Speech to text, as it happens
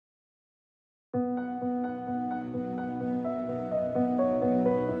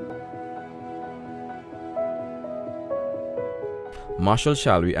Marshall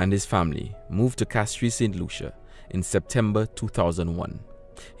Shalry and his family moved to Castries, St. Lucia in September 2001.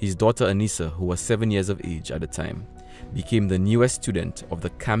 His daughter Anissa, who was 7 years of age at the time, became the newest student of the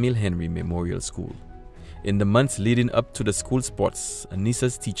Camille Henry Memorial School. In the months leading up to the school sports,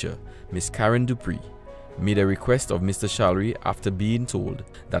 Anissa's teacher, Miss Karen Dupree, made a request of Mr. Shalry after being told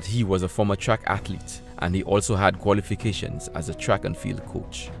that he was a former track athlete and he also had qualifications as a track and field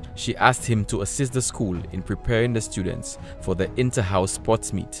coach. She asked him to assist the school in preparing the students for the inter-house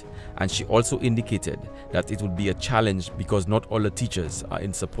sports meet, and she also indicated that it would be a challenge because not all the teachers are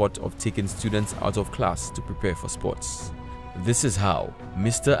in support of taking students out of class to prepare for sports. This is how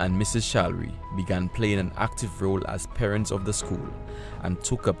Mr. and Mrs. Shalry began playing an active role as parents of the school and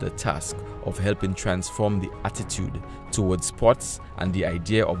took up the task of helping transform the attitude towards sports and the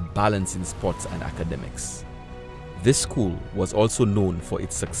idea of balancing sports and academics. This school was also known for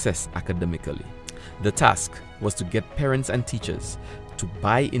its success academically. The task was to get parents and teachers to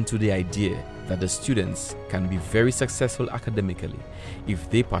buy into the idea that the students can be very successful academically if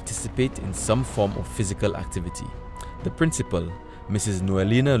they participate in some form of physical activity. The principal, Mrs.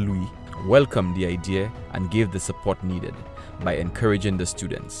 Noelina Louis, welcomed the idea and gave the support needed by encouraging the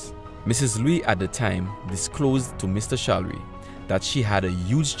students. Mrs. Louis at the time disclosed to Mr. Shalry that she had a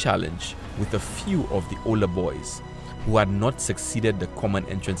huge challenge with a few of the older boys who had not succeeded the common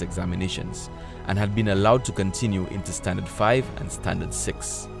entrance examinations and had been allowed to continue into Standard 5 and Standard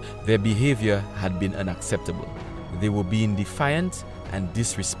 6. Their behavior had been unacceptable. They were being defiant and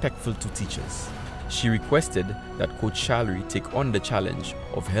disrespectful to teachers. She requested that Coach Shalry take on the challenge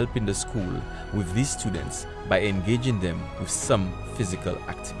of helping the school with these students by engaging them with some physical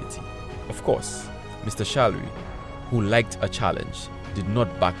activity. Of course, Mr. Shalry, who liked a challenge, did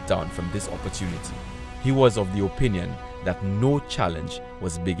not back down from this opportunity. He was of the opinion that no challenge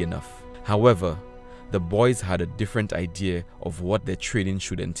was big enough. However, the boys had a different idea of what their training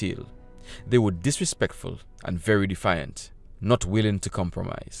should entail. They were disrespectful and very defiant, not willing to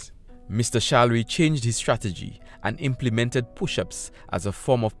compromise. Mr. Shalry changed his strategy and implemented push-ups as a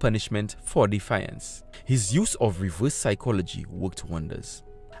form of punishment for defiance. His use of reverse psychology worked wonders.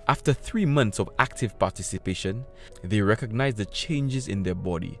 After 3 months of active participation, they recognized the changes in their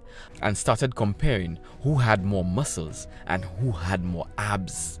body and started comparing who had more muscles and who had more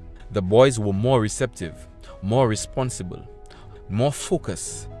abs. The boys were more receptive, more responsible, more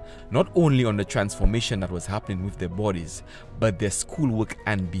focused, not only on the transformation that was happening with their bodies, but their schoolwork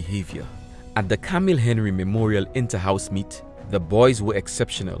and behavior. At the Camille Henry Memorial Inter-House Meet, the boys were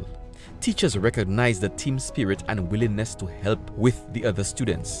exceptional. Teachers recognized the team spirit and willingness to help with the other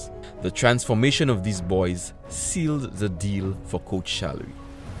students. The transformation of these boys sealed the deal for Coach Shalry.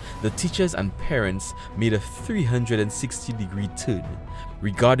 The teachers and parents made a 360-degree turn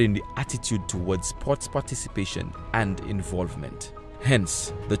regarding the attitude towards sports participation and involvement.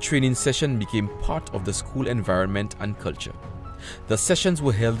 Hence, the training session became part of the school environment and culture. The sessions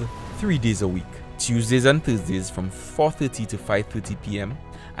were held 3 days a week, Tuesdays and Thursdays from 4:30 to 5:30 p.m.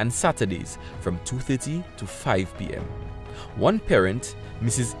 and Saturdays from 2:30 to 5 p.m. One parent,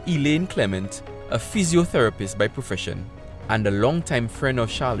 Mrs. Elaine Clement, a physiotherapist by profession and a longtime friend of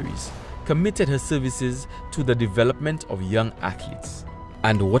Shalry's, committed her services to the development of young athletes.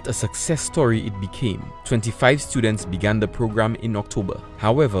 And what a success story it became. 25 students began the program in October.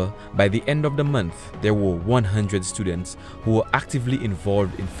 However, by the end of the month, there were 100 students who were actively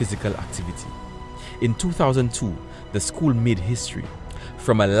involved in physical activity. In 2002, the school made history.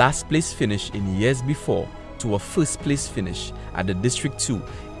 From a last place finish in years before to a first place finish at the District 2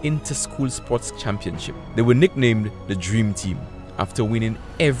 Inter-School Sports Championship. They were nicknamed the Dream Team after winning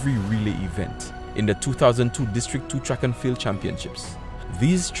every relay event in the 2002 District 2 Track and Field Championships.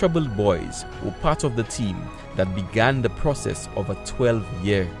 These troubled boys were part of the team that began the process of a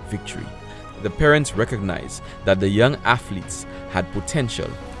 12-year victory. The parents recognized that the young athletes had potential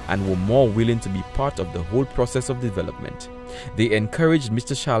and were more willing to be part of the whole process of development. They encouraged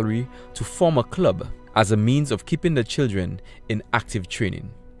Mr. Shalry to form a club as a means of keeping the children in active training,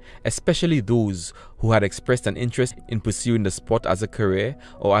 especially those who had expressed an interest in pursuing the sport as a career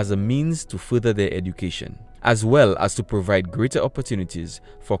or as a means to further their education, as well as to provide greater opportunities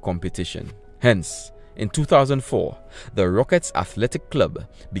for competition. Hence, in 2004, the Rockets Athletic Club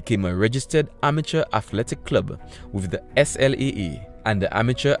became a registered amateur athletic club with the SLAA and the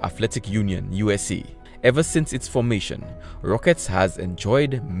Amateur Athletic Union USA. Ever since its formation, Rockets has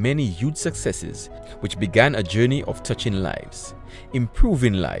enjoyed many huge successes, which began a journey of touching lives,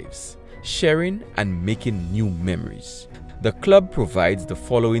 improving lives, sharing and making new memories. The club provides the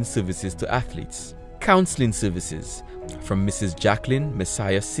following services to athletes: counseling services from Mrs. Jacqueline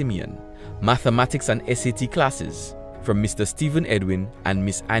Messiah Simeon, mathematics and SAT classes, from Mr. Stephen Edwin and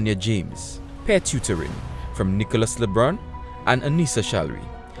Miss Anya James. Pair tutoring from Nicholas LeBron and Anissa Shalry.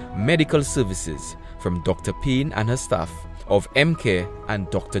 Medical services from Dr. Payne and her staff of M-Care and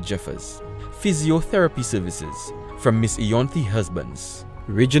Dr. Jeffers. Physiotherapy services from Miss Ionthi Husbands.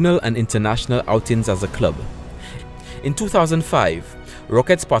 Regional and international outings as a club. In 2005,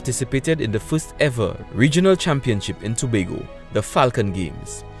 Rockets participated in the first ever regional championship in Tobago, the Falcon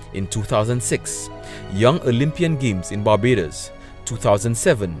Games. In 2006, Young Olympian Games in Barbados.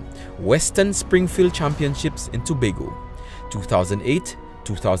 2007, Western Springfield Championships in Tobago. 2008,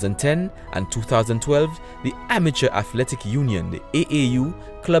 2010 and 2012, the Amateur Athletic Union, the AAU,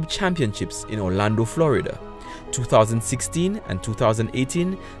 Club Championships in Orlando, Florida. 2016 and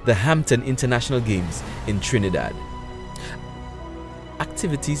 2018, the Hampton International Games in Trinidad.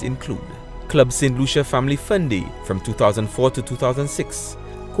 Activities include Club St. Lucia Family Fun Day from 2004 to 2006,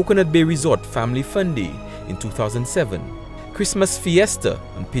 Coconut Bay Resort Family Fun Day in 2007, Christmas Fiesta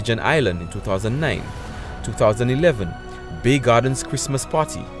on Pigeon Island in 2009, 2011, Bay Gardens Christmas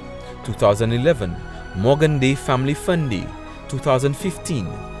Party, 2011, Morgan Day Family Fun Day, 2015,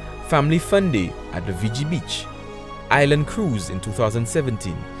 Family Fun Day at the VG Beach, Island Cruise in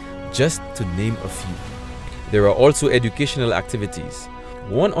 2017, just to name a few. There are also educational activities,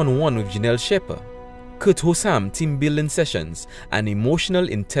 one-on-one with Janelle Shepherd, Kurt Hossam team building sessions, and emotional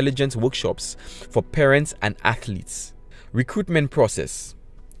intelligence workshops for parents and athletes. Recruitment process,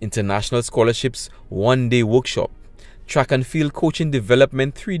 international scholarships 1-day workshop, track and field coaching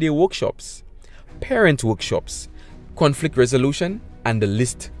development 3-day workshops, parent workshops, conflict resolution, and the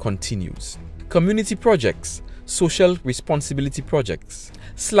list continues. Community projects, social responsibility projects,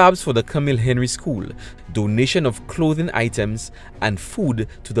 slabs for the Camille Henry School, donation of clothing items and food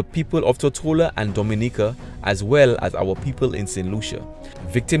to the people of Tortola and Dominica, as well as our people in St. Lucia,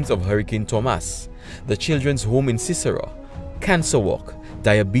 victims of Hurricane Thomas, the Children's Home in Cicero, Cancer Walk,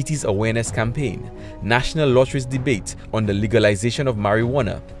 Diabetes Awareness Campaign, National Lotteries Debate on the legalization of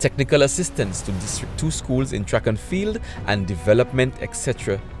marijuana, technical assistance to District 2 schools in track and field and development,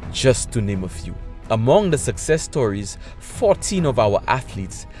 etc., just to name a few. Among the success stories, 14 of our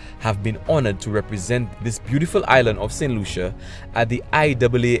athletes have been honored to represent this beautiful island of St. Lucia at the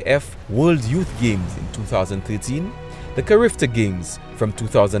IAAF World Youth Games in 2013, the Carifta Games from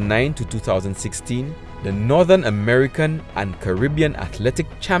 2009 to 2016, the Northern American and Caribbean Athletic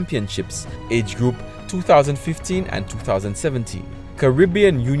Championships age group 2015 and 2017,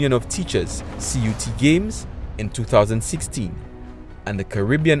 Caribbean Union of Teachers CUT Games in 2016, and the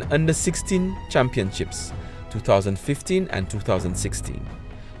Caribbean Under-16 Championships 2015 and 2016.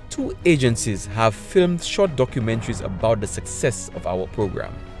 2 agencies have filmed short documentaries about the success of our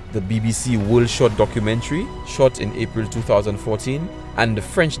program. The BBC World Short Documentary, shot in April 2014, and the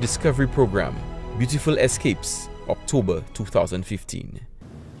French Discovery Program, Beautiful Escapes, October 2015.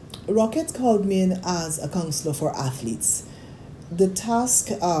 Rockets called me in as a counselor for athletes. The task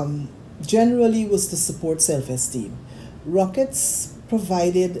generally was to support self-esteem. Rockets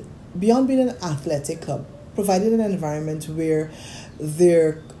provided, beyond being an athletic club, provided an environment where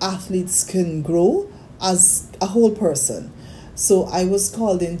their athletes can grow as a whole person. So I was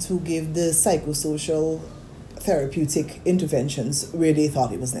called in to give the psychosocial therapeutic interventions where they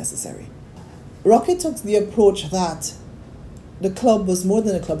thought it was necessary. Rocket took the approach that the club was more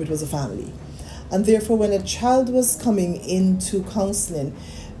than a club, it was a family. And therefore, when a child was coming into counseling,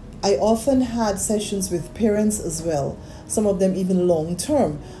 I often had sessions with parents as well, some of them even long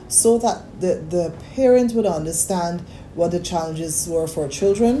term, so that the parent would understand what the challenges were for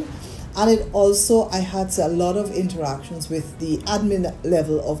children. And it also, I had a lot of interactions with the admin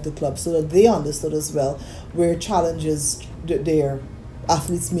level of the club so that they understood as well where challenges their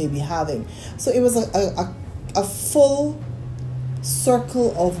athletes may be having. So it was a full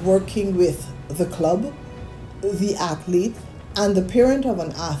circle of working with the club, the athlete, and the parent of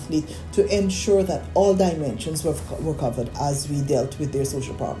an athlete to ensure that all dimensions were covered as we dealt with their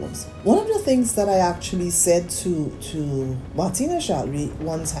social problems. One of the things that I actually said to Martina Shalry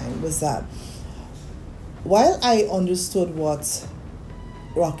one time was that while I understood what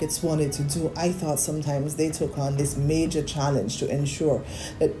Rockets wanted to do, I thought sometimes they took on this major challenge to ensure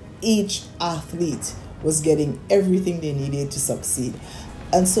that each athlete was getting everything they needed to succeed.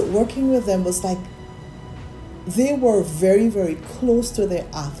 And so working with them was like, they were very, very close to their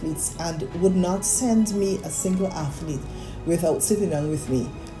athletes and would not send me a single athlete without sitting down with me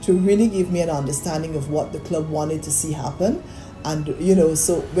to really give me an understanding of what the club wanted to see happen. And, you know,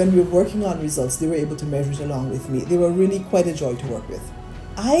 so when we were working on results, they were able to measure it along with me. They were really quite a joy to work with.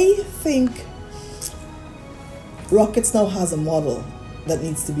 I think Rockets now has a model that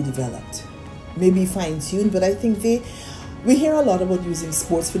needs to be developed. maybe fine-tuned, but I think we hear a lot about using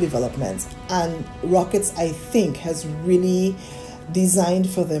sports for development, and Rockets, I think, has really designed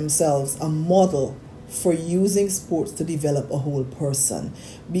for themselves a model for using sports to develop a whole person,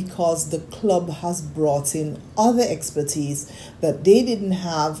 because the club has brought in other expertise that they didn't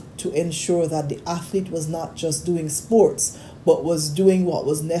have to ensure that the athlete was not just doing sports, but was doing what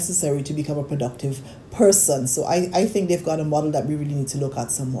was necessary to become a productive person. So I think they've got a model that we really need to look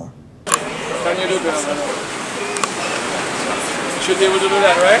at some more. Can you do that? You should be able to do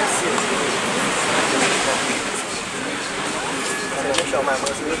that, right?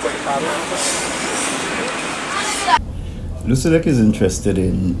 Lucidec is interested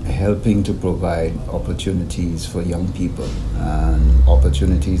in helping to provide opportunities for young people, and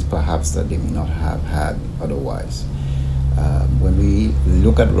opportunities perhaps that they may not have had otherwise. When we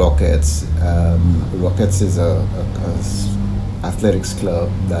look at Rockets, Rockets is a athletics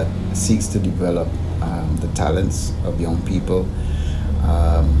club that seeks to develop the talents of young people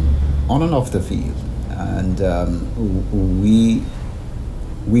on and off the field, and we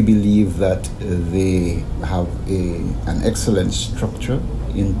believe that they have an excellent structure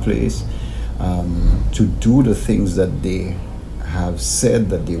in place to do the things that they have said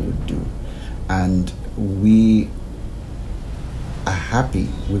that they would do, and we are happy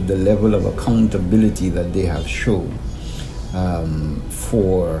with the level of accountability that they have shown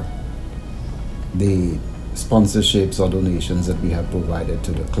for the sponsorships or donations that we have provided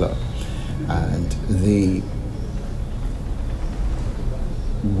to the club. And they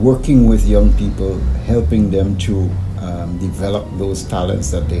working with young people, helping them to develop those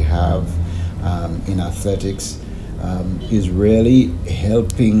talents that they have in athletics, is really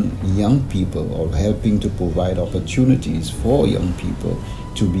helping young people, or helping to provide opportunities for young people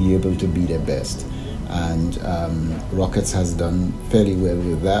to be able to be their best. And Rockets has done fairly well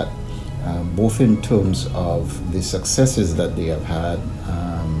with that, both in terms of the successes that they have had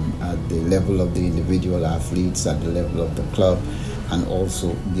at the level of the individual athletes, at the level of the club, and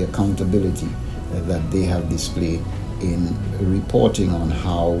also the accountability that they have displayed in reporting on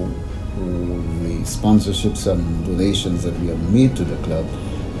how the sponsorships and donations that we have made to the club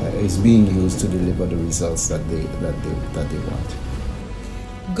is being used to deliver the results that they want.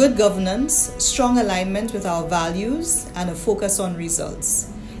 Good governance, strong alignment with our values, and a focus on results.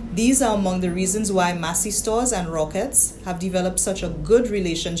 These are among the reasons why Massey Stores and Rockets have developed such a good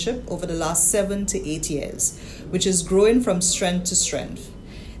relationship over the last 7 to 8 years, which is growing from strength to strength.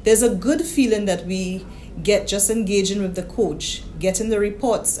 There's a good feeling that we get just engaging with the coach, getting the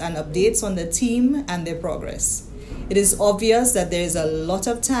reports and updates on the team and their progress. It is obvious that there is a lot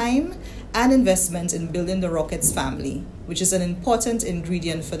of time and investment in building the Rockets family, which is an important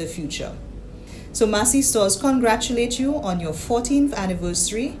ingredient for the future. So Massey Stores congratulate you on your 14th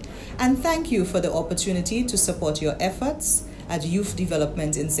anniversary and thank you for the opportunity to support your efforts at youth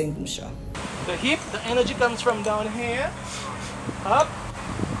development in St. Lucia. The hip, the energy comes from down here, up,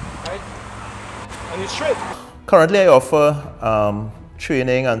 right, and you straight. Currently I offer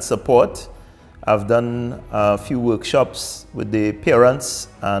training and support. I've done a few workshops with the parents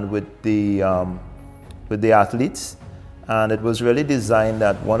and with the athletes. And it was really designed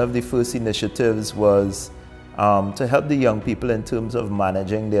that one of the first initiatives was to help the young people in terms of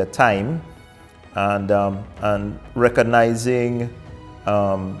managing their time and recognizing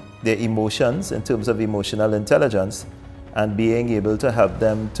their emotions in terms of emotional intelligence, and being able to help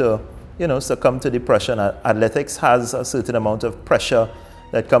them to, succumb to depression. Athletics has a certain amount of pressure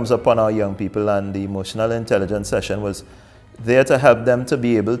that comes upon our young people, and the emotional intelligence session was there to help them to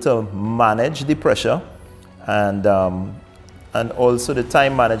be able to manage the pressure, and also the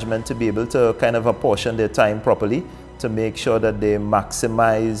time management, to be able to kind of apportion their time properly to make sure that they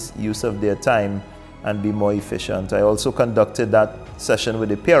maximize use of their time and be more efficient. I also conducted that session with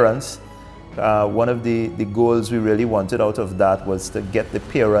the parents. One of the goals we really wanted out of that was to get the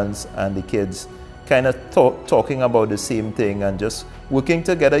parents and the kids kind of talking about the same thing and just working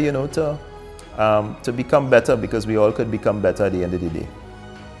together, to become better, because we all could become better at the end of the day.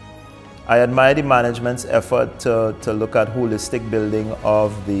 I admire the management's effort to look at holistic building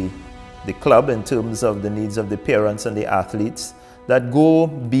of the club in terms of the needs of the parents and the athletes that go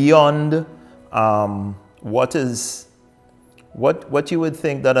beyond what you would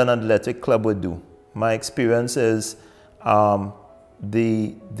think that an athletic club would do. My experience is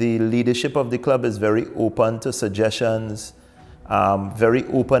the leadership of the club is very open to suggestions, very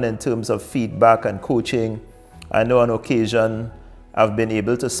open in terms of feedback and coaching. I know on occasion I've been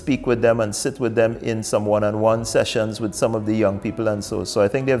able to speak with them and sit with them in some one-on-one sessions with some of the young people, and so I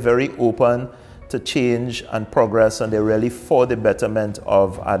think they're very open to change and progress, and they're really for the betterment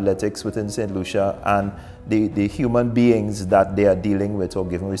of athletics within St. Lucia and the human beings that they are dealing with or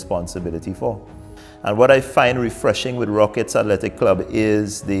giving responsibility for. And what I find refreshing with Rockets Athletic Club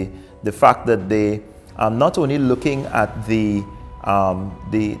is the fact that they are not only looking at the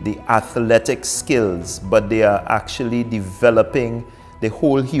athletic skills, but they are actually developing the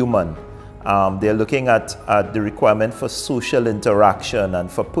whole human. They're looking at the requirement for social interaction and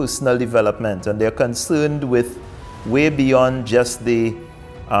for personal development, and they're concerned with way beyond just the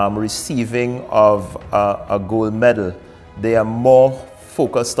receiving of a gold medal. They are more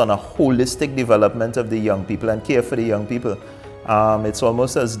focused on a holistic development of the young people and care for the young people. It's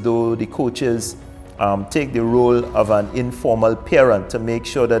almost as though the coaches take the role of an informal parent to make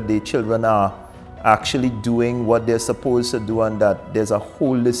sure that the children are actually doing what they're supposed to do, and that there's a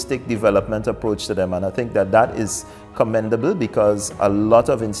holistic development approach to them. And I think that that is commendable, because a lot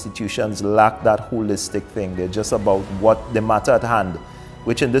of institutions lack that holistic thing. They're just about what the matter at hand,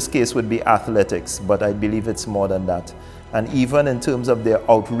 which in this case would be athletics, but I believe it's more than that. And even in terms of their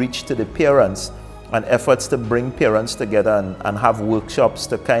outreach to the parents and efforts to bring parents together and have workshops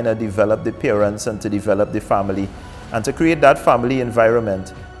to kind of develop the parents and to develop the family and to create that family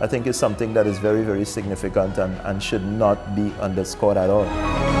environment, I think is something that is very, very significant and should not be underscored at all.